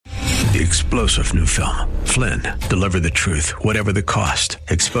the explosive new film, Flynn, deliver the truth, whatever the cost.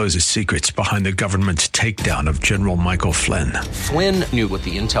 Exposes secrets behind the government's takedown of General Michael Flynn. Flynn knew what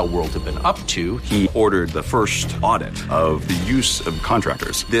the intel world had been up to. He ordered the first audit of the use of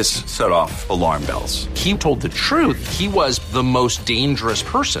contractors. This set off alarm bells. He told the truth. He was the most dangerous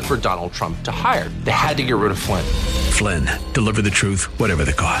person for Donald Trump to hire. They had to get rid of Flynn. Flynn, deliver the truth, whatever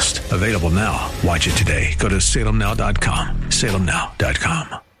the cost. Available now. Watch it today. Go to salemnow.com.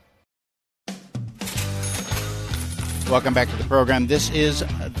 salemnow.com. Welcome back to the program. Thanks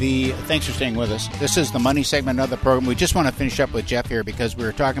for staying with us. This is the money segment of the program. We just want to finish up with Jeff here because we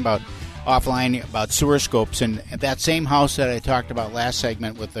were talking about offline about sewer scopes, and at that same house that I talked about last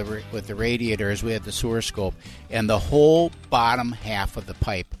segment with the radiators, we had the sewer scope, and the whole bottom half of the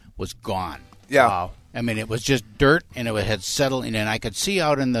pipe was gone. Yeah. Wow. I mean, it was just dirt, and it had settled, and I could see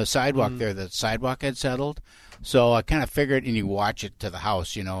out in the sidewalk there that the sidewalk had settled. So I kind of figured, and you watch it to the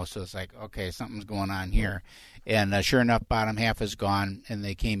house, so it's like, okay, something's going on here. And sure enough, bottom half is gone, and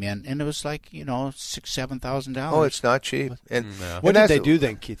they came in, and it was like, $6,000-7,000. Oh, it's not cheap. And what did they do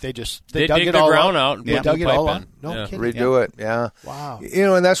then, Keith? They dug dig it the all ground out out and put dug the it all pipe out. in. No kidding. Redo it, yeah. Wow.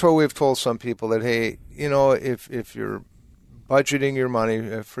 And that's what we've told some people that, hey, if you're budgeting your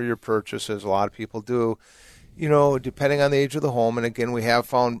money for your purchase, as a lot of people do, depending on the age of the home, and again, we have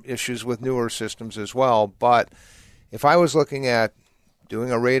found issues with newer systems as well, but if I was looking at doing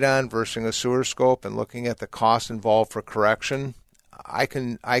a radon versus a sewer scope and looking at the cost involved for correction, I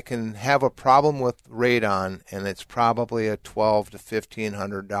can have a problem with radon, and it's probably a $1,200 to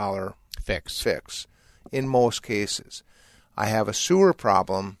 $1,500 fix in most cases. I have a sewer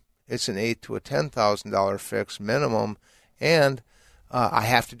problem; it's an $8,000 to $10,000 fix minimum, and I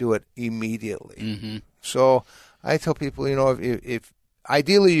have to do it immediately. Mm-hmm. So I tell people, if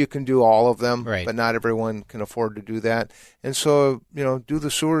ideally you can do all of them, right, but not everyone can afford to do that. And so, do the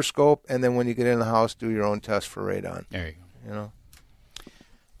sewer scope, and then when you get in the house, do your own test for radon. There you go.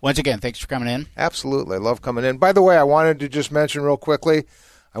 Once again, thanks for coming in. Absolutely. I love coming in. By the way, I wanted to just mention real quickly,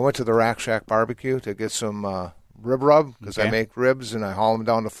 I went to the Rack Shack barbecue to get some rib rub because I make ribs, and I haul them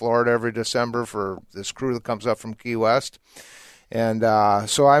down to Florida every December for this crew that comes up from Key West. And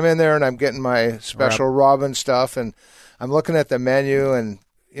so I'm in there, and I'm getting my special rub and stuff, and I'm looking at the menu, and,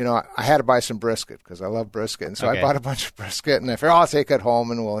 I had to buy some brisket because I love brisket. And so I bought a bunch of brisket, and I figured, I'll take it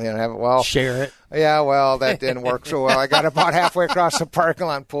home and we'll have it. Well, share it. Yeah, well, that didn't work so well. I got about halfway across the parking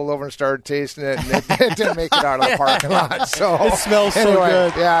lot, pulled over and started tasting it, and it didn't make it out of the parking lot. So it smells so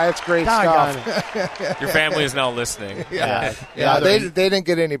good. Yeah, it's great stuff. Your family is now listening. Yeah, they didn't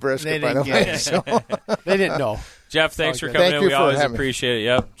get any brisket, by the way. So. They didn't know. Jeff, thanks for coming in. We always appreciate it.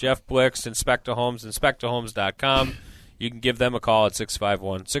 Yep. Jeff Blix, Inspecta Homes, InspectaHomes.com. You can give them a call at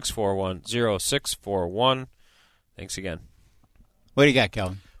 651-641-0641. Thanks again. What do you got,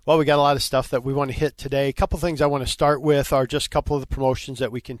 Kelvin? Well, we got a lot of stuff that we want to hit today. A couple things I want to start with are just a couple of the promotions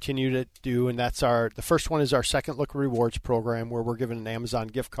that we continue to do, and that's the first one is our Second Look Rewards program, where we're giving an Amazon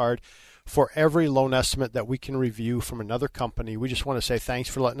gift card for every loan estimate that we can review from another company. We just want to say thanks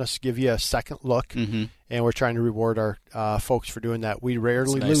for letting us give you a second look, and we're trying to reward our folks for doing that. We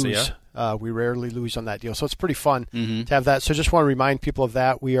rarely lose. We rarely lose on that deal, so it's pretty fun to have that. So just want to remind people of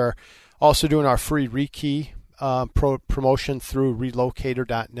that. We are also doing our free rekey promotion through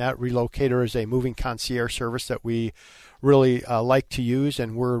relocator.net. Relocator is a moving concierge service that we really like to use,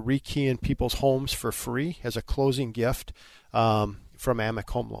 and we're rekeying people's homes for free as a closing gift from Amic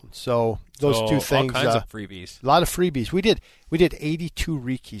Home Loans. So those two things, all kinds of freebies. A lot of freebies. We did 82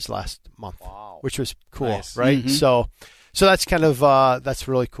 rekeys last month, which was cool, right? Mm-hmm. So that's kind of that's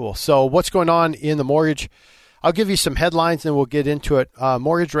really cool. So what's going on in the mortgage? I'll give you some headlines, and we'll get into it.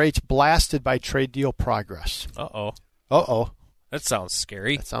 Mortgage rates blasted by trade deal progress. Uh-oh. That sounds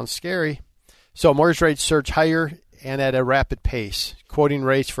scary. So mortgage rates surge higher and at a rapid pace, quoting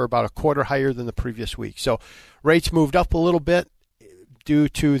rates for about a quarter higher than the previous week. So rates moved up a little bit due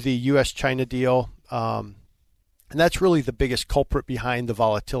to the U.S.-China deal, and that's really the biggest culprit behind the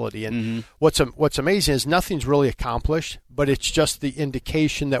volatility. And what's amazing is nothing's really accomplished, but it's just the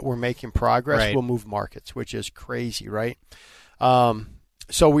indication that we're making progress will move markets, which is crazy, right?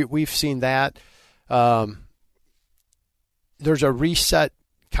 So we've seen that. There's a reset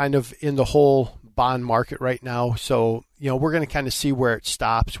kind of in the whole bond market right now. So, we're going to kind of see where it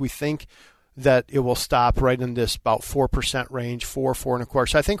stops. We think that it will stop right in this about 4% range, 4.25.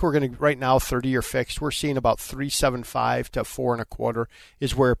 So I think we're going to, right now, 30-year fixed, we're seeing about 3.75 to 4.25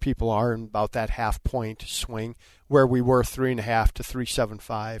 is where people are in about that half-point swing. where we were 3.5 to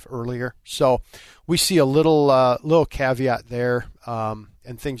 3.75 earlier. So we see a little caveat there,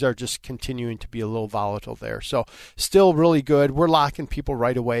 and things are just continuing to be a little volatile there. So still really good. We're locking people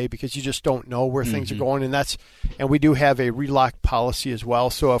right away because you just don't know where things are going, and we do have a relock policy as well.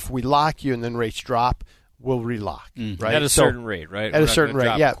 So if we lock you and then rates drop, we'll relock, right? At a certain rate, right? At a certain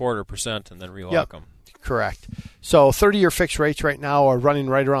rate, drop 0.25% and then relock them. Correct. So 30-year fixed rates right now are running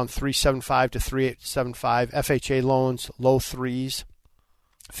right around 3.75 to 3.875. FHA loans, low 3s.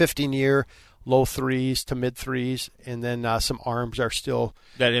 15-year, low 3s to mid 3s. And then some ARMs are still.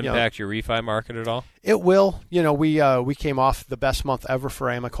 That impact your refi market at all? It will. We came off the best month ever for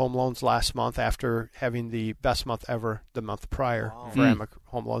AMEC Home Loans last month after having the best month ever the month prior for AMEC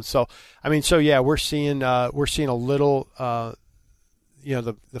Home Loans. So, we're seeing a little.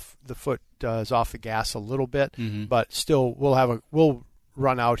 The foot is off the gas a little bit, but still we'll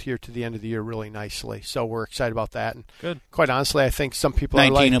run out here to the end of the year really nicely. So we're excited about that. And good. Quite honestly, I think some people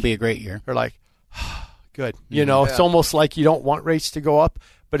 19 will be a great year. They're like, good. It's almost like you don't want rates to go up,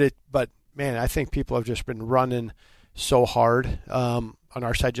 but man, I think people have just been running so hard on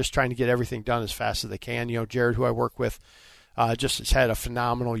our side, just trying to get everything done as fast as they can. Jared, who I work with, just has had a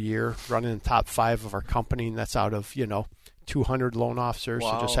phenomenal year, running in the top 5 of our company, and that's out of 200 loan officers.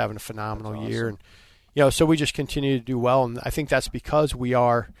 Wow. So just having a phenomenal year. Awesome. And so we just continue to do well, and I think that's because we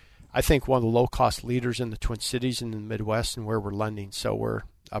are, I think, one of the low-cost leaders in the Twin Cities and in the Midwest and where we're lending. So we're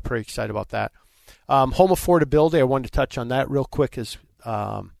pretty excited about that. Home affordability, I wanted to touch on that real quick. Is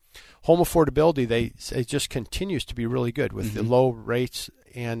home affordability, it just continues to be really good with the low rates,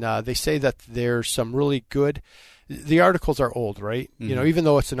 and they say that there's some really good. The articles are old, right? Even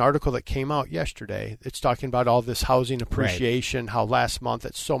though it's an article that came out yesterday, it's talking about all this housing appreciation, how last month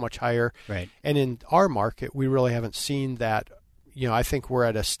it's so much higher. Right. And in our market, we really haven't seen that. I think we're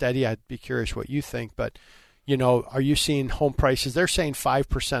at a steady. I'd be curious what you think, but are you seeing home prices? They're saying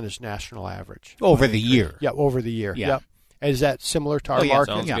 5% is national average over the year. Yeah, over the year. Yeah. Yep. Is that similar to our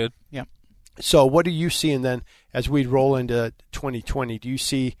market? Sounds good. Yeah. So what are you seeing then as we roll into 2020? Do you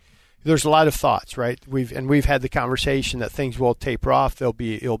see? There's a lot of thoughts, right? We've had the conversation that things will taper off. It'll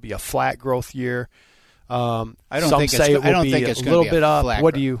be a flat growth year. I don't think it's going to be a flat.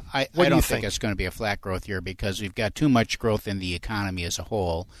 What do you? I don't think it's going to be a flat growth year because we've got too much growth in the economy as a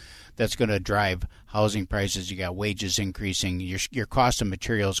whole. That's going to drive housing prices. You got wages increasing. Your cost of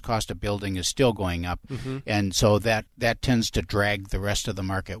materials, cost of building is still going up, and so that tends to drag the rest of the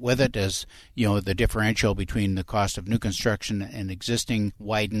market with it. As the differential between the cost of new construction and existing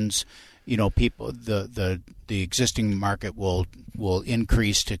widens. People the existing market will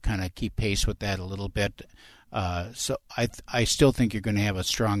increase to kind of keep pace with that a little bit. So I still think you're going to have a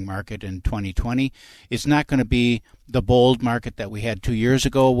strong market in 2020. It's not going to be the bold market that we had 2 years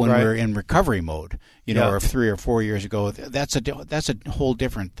ago when we were in recovery mode, or 3 or 4 years ago. That's a whole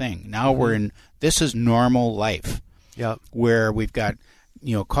different thing. Now this is normal life, where we've got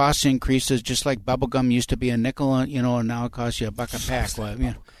cost increases, just like bubble gum used to be a nickel, and now it costs you $1 a pack.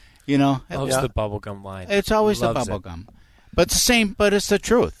 Loves the bubble gum line. It's always the bubble gum, but it's the same. But it's the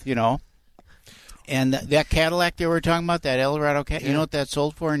truth, And that Cadillac they were talking about, that Eldorado Cadillac, you know what that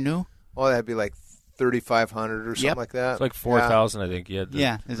sold for new? Oh, that'd be like $3,500 or something like that. It's like $4,000, I think.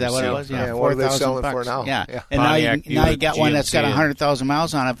 Is that what it was? Yeah, what are they selling for now? Yeah. And now you got one that's got 100,000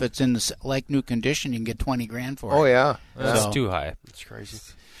 miles on it. If it's in like new condition, you can get $20,000 for it. Oh yeah, that's too high. It's crazy.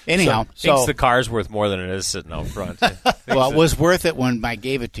 Anyhow, thinks the car's worth more than it is sitting out front. Well, it was worth it when I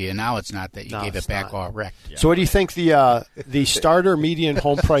gave it to you. Now it's not that you gave it back all wrecked. Yeah. So what do you think the starter median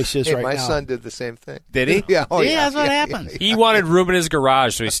home price is right now? My son did the same thing. Did he? Yeah. Oh, yeah. That's what happens. He wanted room in his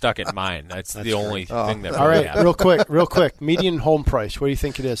garage, so he stuck it in mine. That's the only thing that. All right, happened. real quick. Median home price. What do you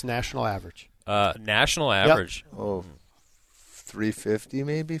think it is? National average. National average. Yep. Oh, $350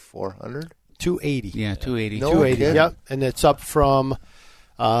 maybe, $400. $280. Yeah, $280. No, $280. Yep, and it's up from.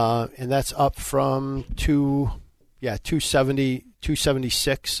 And that's up from 270,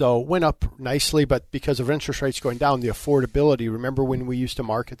 276. So went up nicely, but because of interest rates going down, the affordability. Remember when we used to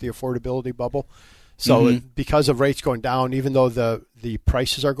market the affordability bubble? So because of rates going down, even though the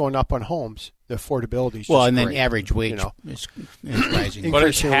prices are going up on homes, the affordability is just and then great. Average wage is rising. But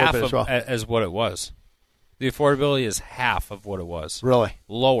it's half as what it was. The affordability is half of what it was. Really?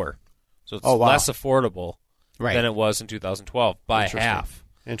 Lower. So it's less affordable than it was in 2012 by half.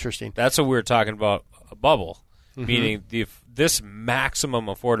 Interesting. That's what we were talking about, a bubble, meaning this maximum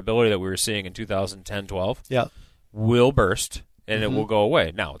affordability that we were seeing in 2010-12 will burst, and it will go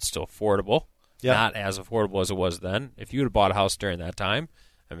away. Now, it's still affordable, not as affordable as it was then. If you would have bought a house during that time,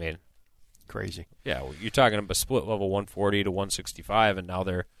 I mean... Crazy. Yeah, you're talking about split level 140 to 165, and now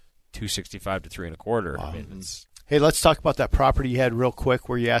they're 265 to 3.25. Wow. I mean, it's Hey, let's talk about that property you had real quick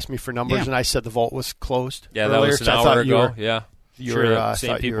where you asked me for numbers and I said the vault was closed. Yeah, earlier, that was an hour ago. You're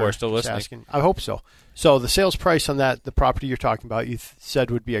same people are still listening. Asking. I hope so. So the sales price on the property you're talking about, you said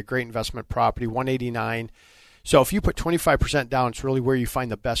would be a great investment property, $189,000. So if you put 25% down, it's really where you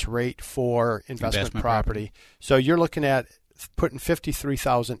find the best rate for investment property. So you're looking at putting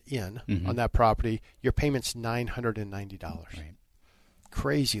 $53,000 in on that property. Your payment's $990. Right.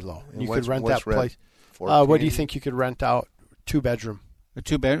 Crazy low. And you could rent that place. 14? What do you think you could rent out? 2-bedroom. A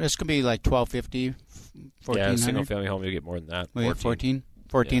 2-bedroom. It's gonna be like $1,250, $1,400. Yeah, a single family home you get more than that. $1,400.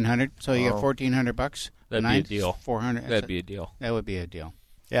 So you get $1,400. That'd be a deal. $400. That'd be a deal. That would be a deal.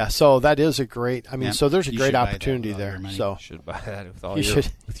 Yeah, so that is a great. I mean, so there's a great opportunity there. So you should buy that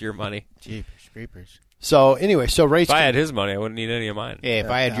with your money. Jeepers creepers. So anyway, so rates. If I had his money, I wouldn't need any of mine. Yeah, if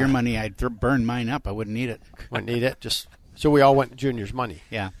I had your money, I'd burn mine up. I wouldn't need it. Wouldn't need it. Just so we all went Junior's money.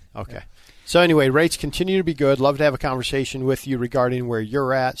 Yeah. Okay. So anyway, rates continue to be good. Love to have a conversation with you regarding where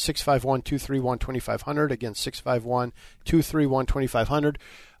you're at. 651-231-2500. Again, 651-231-2500.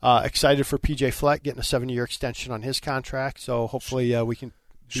 Excited for PJ Fleck getting a 7-year extension on his contract. So hopefully we can.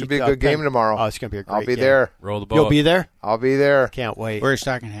 Should be a good game tomorrow. Oh, it's going to be a great I'll be game. there. Roll the boat. You'll be there? I'll be there. Can't wait. Wear a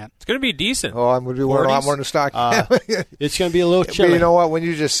stocking hat. It's going to be decent. Oh, I'm going to be wearing a lot more than a stocking hat. It's going to be a little chilly. But you know what? When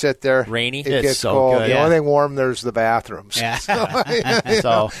you just sit there, rainy, it gets so cold. good. The only thing warm there's the bathrooms. Yeah.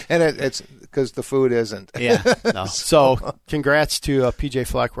 And it's because the food isn't. Yeah. No. So congrats to PJ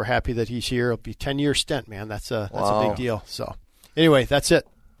Fleck. We're happy that he's here. It'll be a 10-year stint, man. That's a big deal. So anyway, that's it.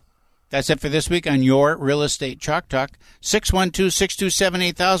 That's it for this week on Your Real Estate Chalk Talk.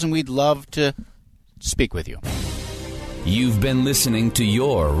 612-627-8000. We'd love to speak with you. You've been listening to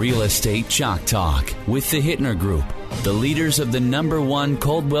Your Real Estate Chalk Talk with the Hittner Group, the leaders of the #1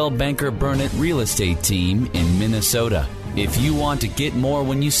 Coldwell Banker Burnett real estate team in Minnesota. If you want to get more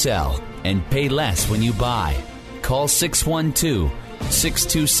when you sell and pay less when you buy, call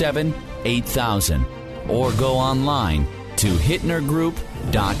 612-627-8000 or go online to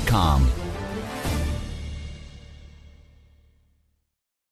hittnergroup.com.